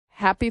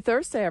Happy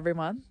Thursday,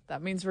 everyone.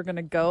 That means we're going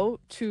to go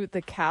to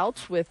the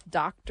couch with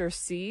Dr.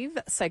 Steve,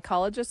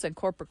 Psychologist and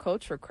Corporate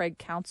Coach for Craig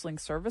Counseling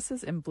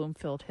Services in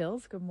Bloomfield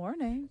Hills. Good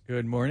morning.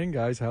 Good morning,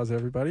 guys. How's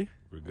everybody?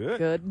 We're good.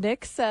 Good.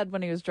 Nick said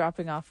when he was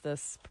dropping off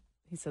this,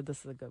 he said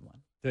this is a good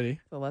one. Did he?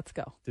 So let's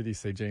go. Did he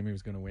say Jamie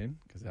was going to win?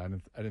 Because I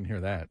didn't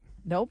hear that.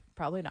 Nope,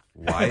 probably not.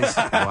 Wise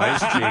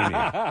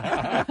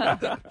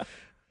Jamie.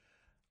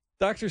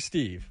 Dr.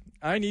 Steve,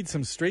 I need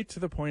some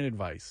straight-to-the-point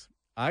advice.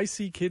 I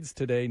see kids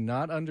today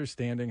not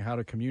understanding how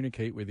to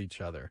communicate with each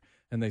other,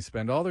 and they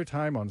spend all their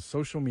time on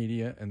social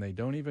media, and they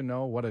don't even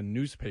know what a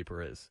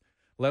newspaper is,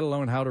 let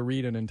alone how to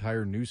read an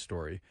entire news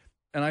story.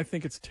 And I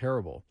think it's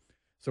terrible.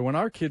 So when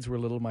our kids were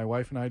little, my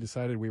wife and I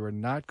decided we were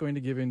not going to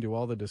give in to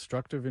all the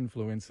destructive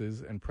influences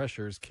and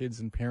pressures kids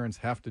and parents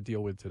have to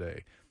deal with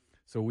today.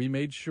 So we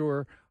made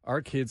sure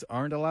our kids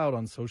aren't allowed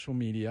on social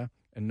media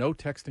and no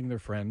texting their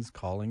friends,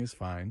 calling is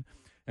fine,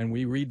 and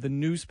we read the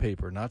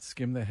newspaper, not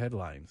skim the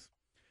headlines.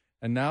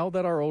 And now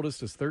that our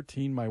oldest is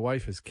 13, my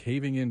wife is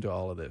caving into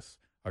all of this.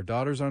 Our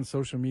daughter's on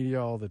social media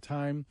all the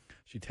time.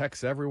 She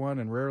texts everyone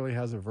and rarely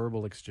has a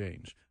verbal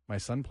exchange. My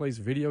son plays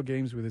video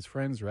games with his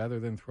friends rather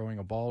than throwing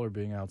a ball or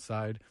being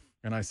outside,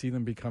 and I see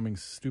them becoming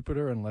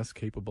stupider and less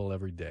capable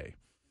every day.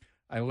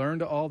 I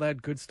learned all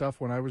that good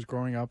stuff when I was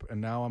growing up,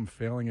 and now I'm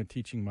failing at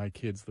teaching my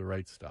kids the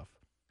right stuff.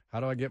 How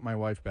do I get my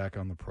wife back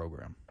on the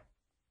program?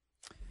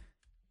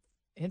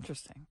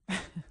 Interesting.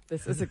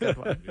 This is a good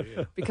one.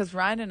 Yeah. Because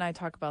Ryan and I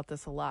talk about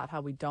this a lot,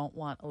 how we don't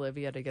want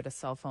Olivia to get a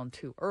cell phone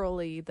too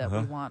early, that we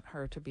want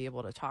her to be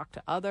able to talk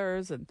to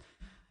others. And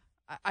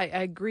I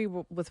agree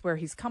with where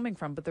he's coming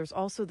from, but there's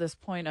also this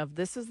point of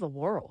this is the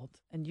world,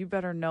 and you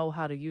better know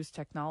how to use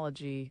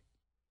technology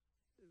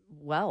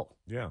well.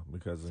 Yeah,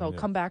 because So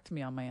come back to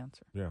me on my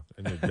answer. Yeah,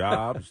 and your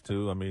jobs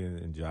too. I mean,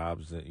 in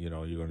jobs, you're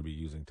going to be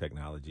using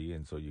technology,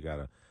 and so you got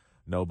to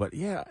know. But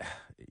yeah,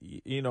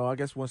 I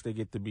guess once they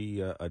get to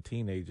be a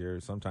teenager,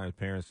 sometimes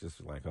parents just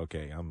like,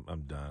 okay,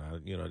 I'm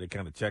done. They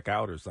kind of check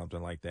out or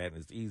something like that, and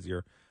it's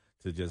easier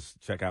to just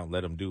check out and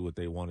let them do what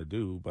they want to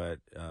do. But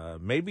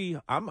maybe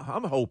I'm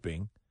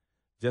hoping,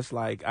 just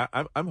like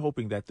I'm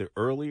hoping that the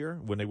earlier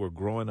when they were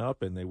growing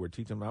up and they were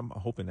teaching them,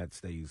 I'm hoping that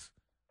stays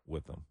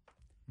with them.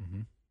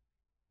 Mm-hmm.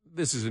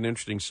 This is an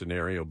interesting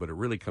scenario, but it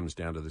really comes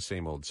down to the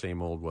same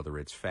old, whether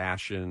it's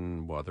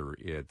fashion, whether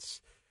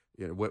it's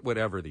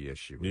whatever the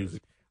issue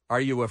Music. is.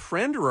 Are you a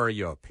friend or are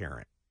you a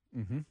parent?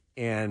 Mm-hmm.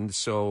 And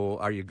so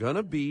are you going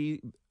to be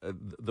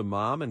the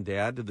mom and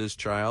dad to this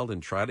child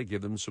and try to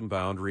give them some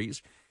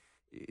boundaries?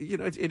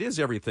 It is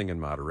everything in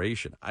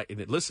moderation.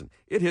 Listen,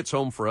 it hits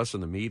home for us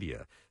in the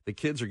media. The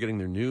kids are getting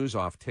their news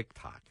off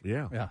TikTok.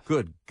 Yeah.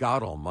 Good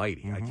God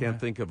almighty. I can't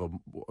think of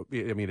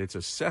it's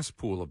a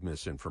cesspool of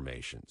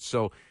misinformation.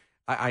 So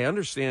I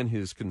understand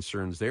his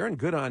concerns there, and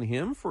good on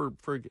him for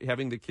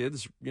having the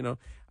kids,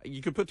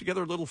 you could put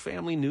together a little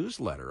family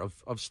newsletter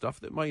of stuff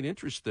that might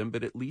interest them,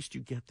 but at least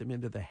you get them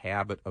into the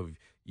habit of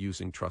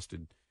using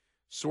trusted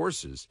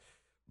sources.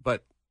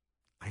 But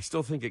I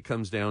still think it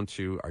comes down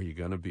to, are you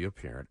going to be a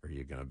parent or are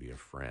you going to be a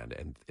friend?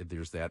 And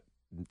there's that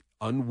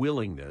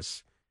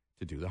unwillingness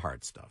to do the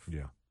hard stuff.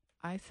 Yeah.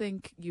 I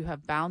think you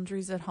have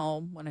boundaries at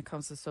home when it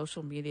comes to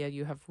social media.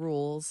 You have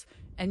rules,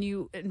 and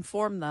you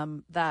inform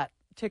them that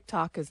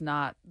TikTok is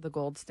not the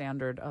gold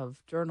standard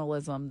of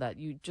journalism, that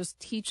you just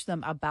teach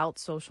them about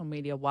social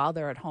media while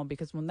they're at home,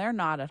 because when they're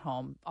not at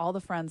home, all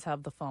the friends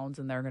have the phones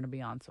and they're going to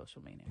be on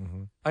social media.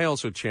 Mm-hmm. I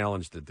also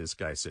challenge that this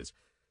guy says,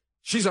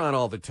 she's on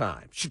all the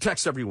time. She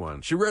texts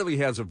everyone. She rarely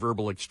has a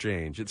verbal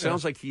exchange. It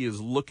sounds like he is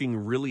looking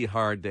really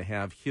hard to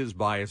have his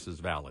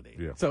biases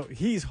validated. Yeah. So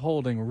he's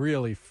holding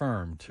really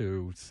firm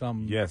to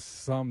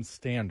some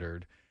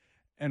standard.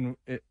 And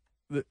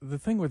the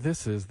thing with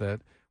this is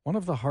that one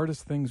of the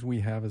hardest things we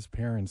have as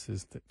parents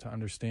is to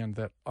understand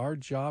that our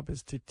job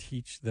is to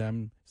teach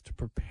them, is to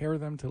prepare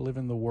them to live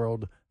in the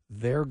world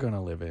they're going to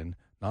live in,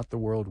 not the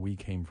world we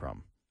came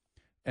from.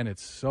 And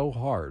it's so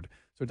hard.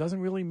 So it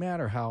doesn't really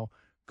matter how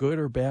good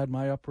or bad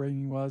my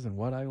upbringing was and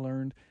what I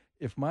learned.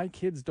 If my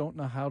kids don't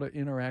know how to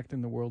interact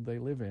in the world they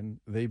live in,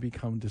 they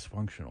become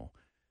dysfunctional.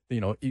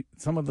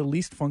 Some of the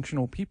least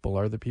functional people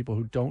are the people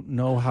who don't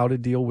know how to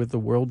deal with the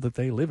world that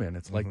they live in.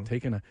 It's like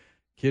taking a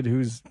kid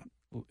who's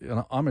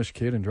an Amish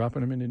kid and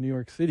dropping him into New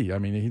York City. I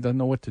mean, he doesn't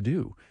know what to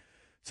do.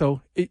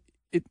 So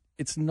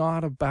it's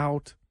not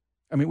about,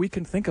 we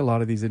can think a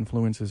lot of these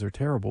influences are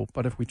terrible,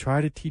 but if we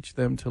try to teach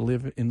them to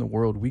live in the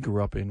world we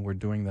grew up in, we're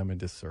doing them a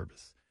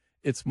disservice.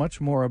 It's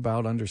much more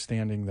about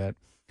understanding that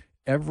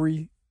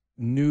every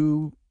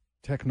new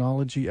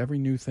technology, every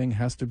new thing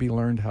has to be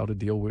learned how to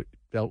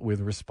dealt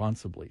with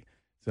responsibly.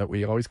 So that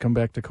we always come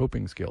back to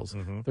coping skills.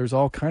 Mm-hmm. There's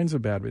all kinds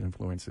of bad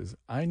influences.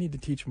 I need to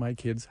teach my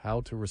kids how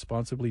to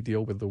responsibly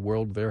deal with the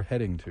world they're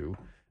heading to,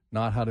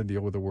 not how to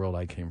deal with the world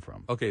I came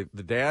from. Okay,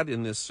 the dad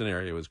in this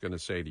scenario is going to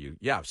say to you,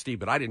 yeah, Steve,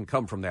 but I didn't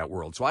come from that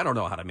world, so I don't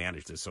know how to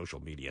manage this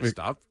social media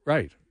stuff.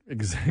 Right.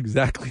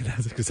 Exactly.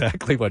 That's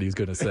exactly what he's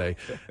going to say.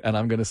 And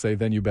I'm going to say,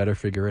 then you better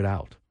figure it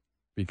out,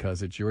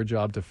 because it's your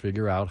job to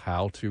figure out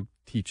how to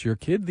teach your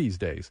kid these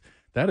days.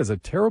 That is a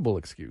terrible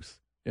excuse,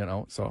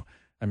 So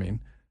I mean,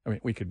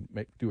 we could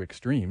do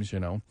extremes,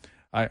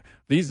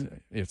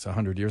 it's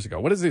 100 years ago.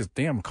 What is this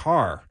damn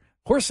car?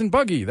 Horse and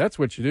buggy. That's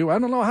what you do. I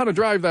don't know how to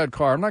drive that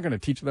car. I'm not going to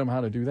teach them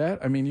how to do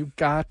that. I mean, you've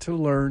got to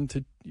learn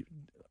to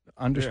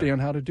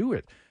understand how to do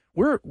it.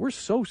 We're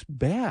so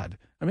bad.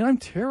 I mean, I'm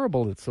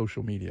terrible at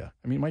social media.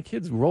 I mean, my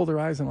kids roll their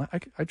eyes, and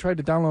I tried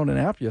to download an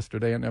app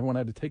yesterday, and everyone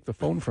had to take the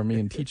phone from me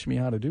and teach me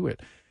how to do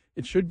it.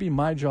 It should be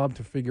my job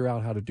to figure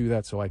out how to do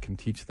that so I can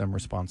teach them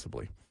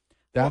responsibly.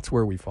 That's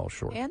where we fall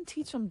short. And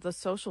teach them the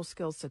social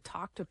skills to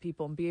talk to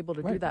people and be able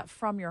to do that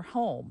from your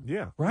home.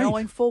 Yeah. Right.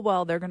 Knowing full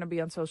well they're going to be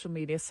on social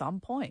media at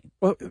some point.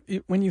 Well,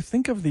 when you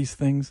think of these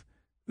things,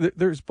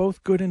 there's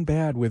both good and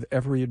bad with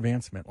every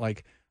advancement.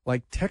 Like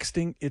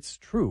texting, it's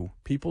true.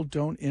 People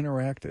don't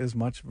interact as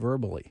much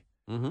verbally.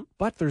 Mm-hmm.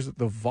 But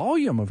the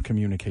volume of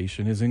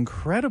communication is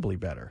incredibly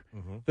better.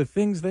 Mm-hmm. The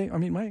things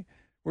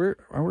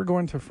we're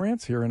going to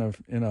France here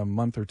in a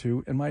month or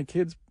two, and my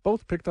kids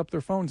both picked up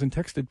their phones and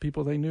texted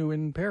people they knew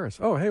in Paris.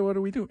 Oh, hey, what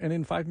do we do? And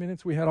in 5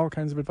 minutes, we had all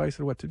kinds of advice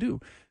on what to do.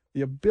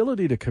 The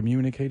ability to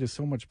communicate is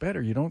so much better.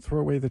 You don't throw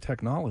away the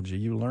technology.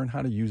 You learn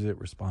how to use it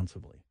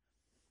responsibly.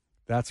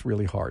 That's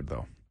really hard,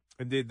 though.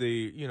 And did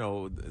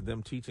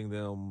them teaching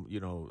them,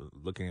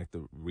 looking at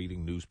the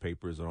reading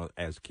newspapers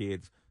as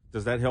kids,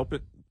 does that help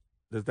it?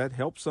 Does that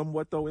help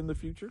somewhat, though, in the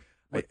future?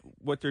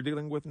 What they're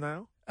dealing with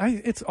now?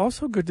 It's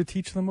also good to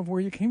teach them of where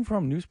you came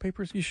from.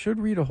 Newspapers, you should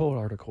read a whole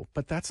article,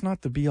 but that's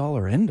not the be-all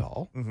or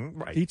end-all. Mm-hmm,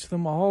 right. Teach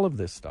them all of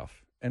this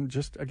stuff. And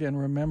just, again,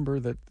 remember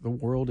that the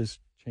world is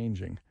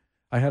changing.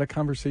 I had a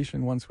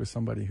conversation once with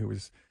somebody who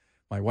was,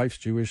 my wife's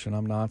Jewish and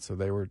I'm not, so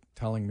they were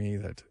telling me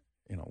that,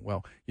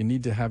 you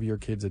need to have your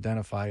kids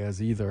identify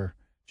as either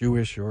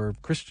Jewish or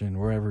Christian,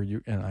 wherever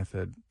you, and I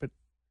said, but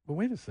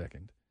wait a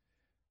second.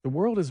 The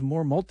world is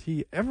more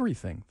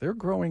multi-everything. They're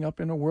growing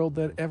up in a world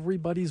that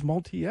everybody's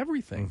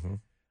multi-everything.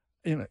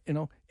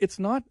 Mm-hmm. It's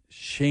not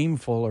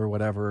shameful or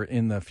whatever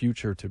in the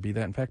future to be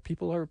that. In fact,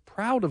 people are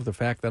proud of the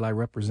fact that I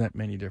represent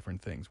many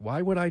different things.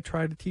 Why would I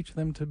try to teach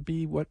them to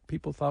be what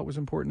people thought was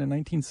important in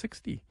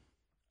 1960?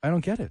 I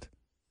don't get it.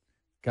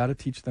 Got to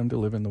teach them to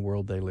live in the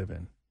world they live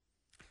in.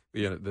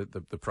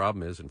 The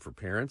problem is, and for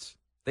parents,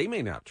 they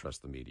may not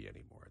trust the media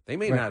anymore. They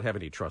may not have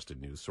any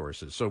trusted news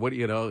sources. So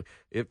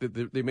if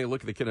they may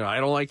look at the kid, I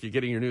don't like you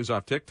getting your news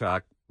off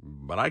TikTok,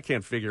 but I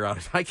can't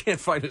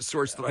find a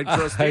source that I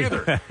trust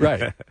either.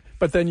 Right.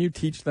 But then you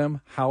teach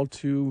them how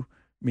to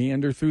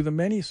meander through the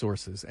many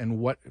sources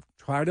and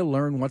try to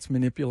learn what's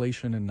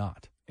manipulation and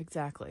not.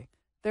 Exactly.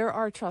 There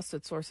are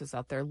trusted sources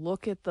out there.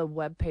 Look at the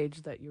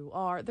webpage that you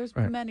are. There's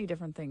many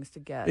different things to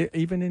get.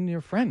 Even in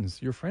your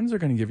friends. Your friends are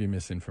going to give you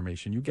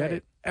misinformation. You get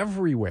it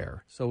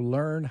everywhere. So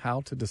learn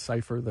how to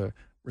decipher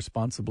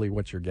responsibly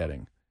what you're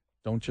getting.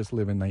 Don't just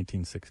live in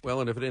 1960. Well,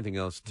 and if anything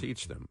else,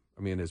 teach them.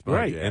 I mean, as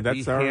my dad, and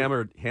that's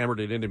hammered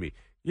it into me.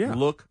 Yeah.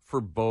 Look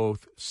for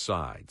both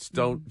sides.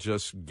 Don't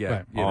just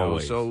get,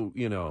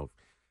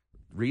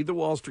 read the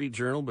Wall Street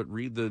Journal, but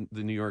read the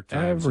New York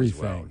Times as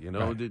well.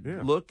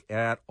 Look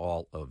at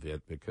all of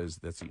it, because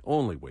that's the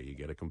only way you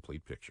get a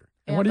complete picture.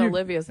 And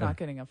Olivia's not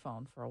getting a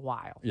phone for a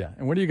while. Yeah.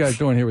 And what are you guys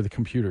doing here with the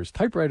computers?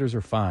 Typewriters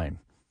are fine.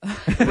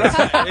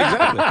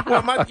 Exactly.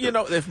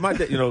 Well, if my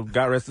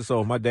God rest his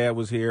soul, my dad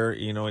was here,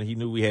 and he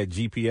knew we had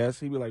GPS,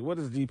 he'd be like, "What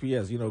is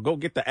GPS? Go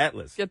get the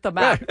atlas, get the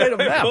map, get a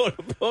map,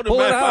 pull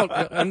it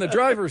out on the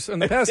driver's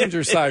and the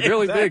passenger side,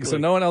 really big, so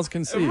no one else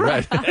can see."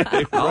 Right.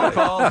 I'll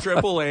call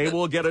AAA.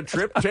 We'll get a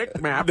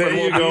triptych map. There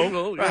you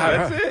go.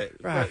 That's it.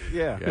 Right.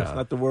 Yeah. It's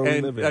not the world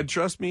we live in. And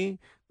trust me,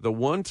 the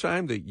one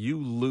time that you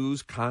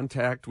lose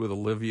contact with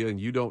Olivia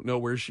and you don't know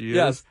where she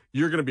is,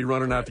 you're going to be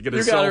running out to get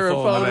a cell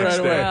phone the next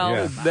day.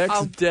 Well,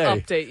 next day. I'll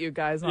update you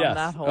guys on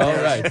that whole All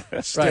right.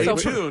 Stay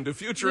tuned to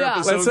future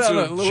episodes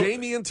of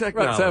Jamie and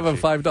Technology. Let's have a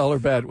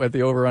 $5 bet with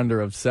the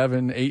over-under of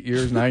 7, 8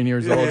 years, 9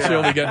 years old.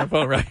 She'll be getting a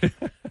phone, right?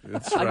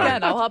 That's right.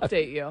 Again, I'll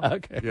update you.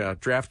 Okay. Yeah,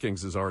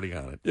 DraftKings is already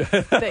on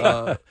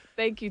it.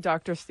 Thank you,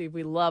 Dr. Steve.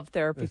 We love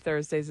Therapy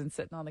Thursdays and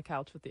sitting on the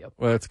couch with you.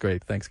 Well, that's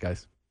great. Thanks,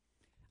 guys.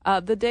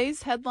 The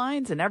day's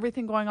headlines and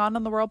everything going on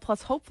in the world,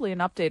 plus hopefully an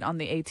update on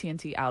the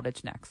AT&T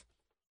outage next.